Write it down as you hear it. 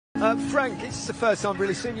Frank, it's the first time I've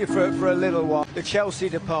really seen you for a little while. The Chelsea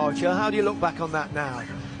departure, how do you look back on that now?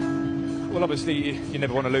 Well, obviously, you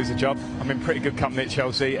never want to lose a job. I'm in pretty good company at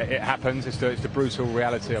Chelsea. It happens. It's the brutal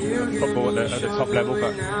reality of football at the top level.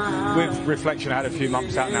 But with reflection, I had a few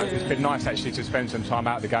months out now. It's been nice actually to spend some time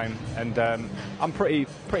out of the game, and I'm pretty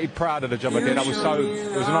proud of the job I did. It was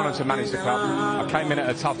an honour to manage the club. I came in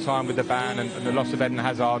at a tough time with the ban and the loss of Eden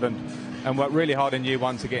Hazard, and worked really hard in year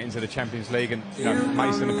one to get into the Champions League, and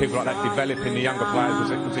Mason and people like that developing the younger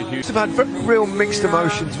players was a huge. I've had real mixed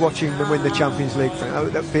emotions watching them win the Champions League.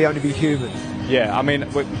 That would only be human. Yeah, I mean,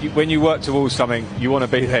 when you work towards something, you want to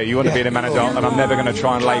be there. You want to be the manager, and I'm never going to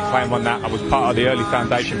try and lay claim on that. I was part of the early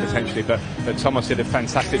foundation potentially, but Thomas did a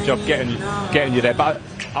fantastic job getting you there. But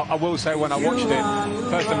I will say, when I watched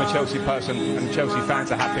it, first I'm a Chelsea person, and Chelsea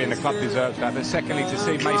fans are happy, and the club deserves that. But secondly, to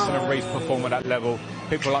see Mason and Reece perform at that level,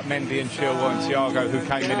 people like Mendy and Chilwell and Thiago who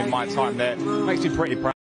came in my time there, makes me pretty proud.